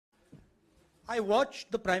I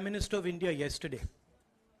watched the Prime Minister of India yesterday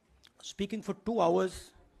speaking for 2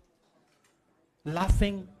 hours,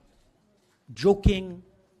 laughing, joking,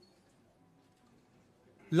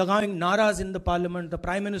 lagawing naras in the parliament. The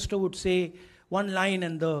Prime Minister would say one line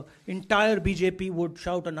and the entire BJP would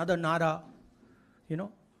shout another nara.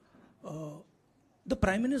 The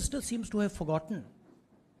Prime Minister seems to have forgotten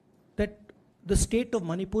that the state of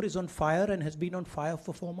Manipur is on fire and has been on fire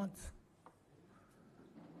for 4 months.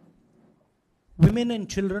 Women and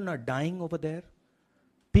children are dying over there.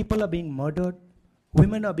 People are being murdered.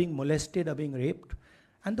 Women are being molested, are being raped.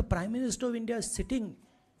 And the Prime Minister of India is sitting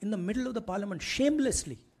in the middle of the parliament,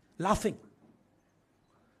 shamelessly laughing.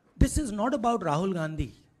 This is not about Rahul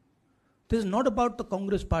Gandhi. This is not about the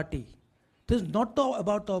Congress party. This is not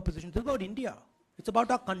about the opposition. This is about India. It's about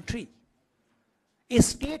our country. A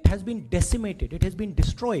state has been decimated. It has been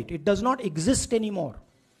destroyed. It does not exist anymore.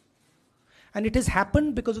 And it has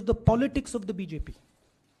happened because of the politics of the BJP.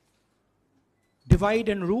 Divide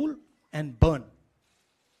and rule and burn.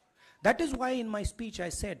 That is why in my speech I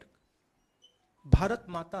said, Bharat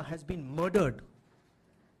Mata has been murdered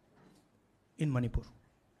in Manipur.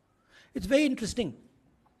 It's very interesting.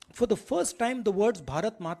 For the first time, the words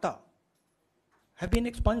Bharat Mata have been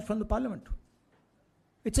expunged from the parliament.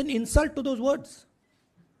 It's an insult to those words.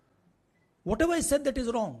 Whatever I said that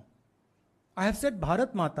is wrong. I have said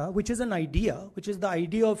Bharat Mata, which is an idea, which is the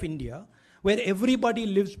idea of India, where everybody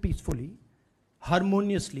lives peacefully,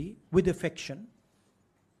 harmoniously, with affection,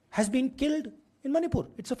 has been killed in Manipur.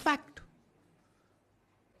 It's a fact.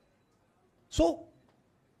 So,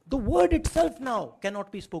 the word itself now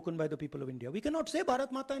cannot be spoken by the people of India. We cannot say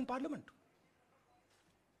Bharat Mata in parliament.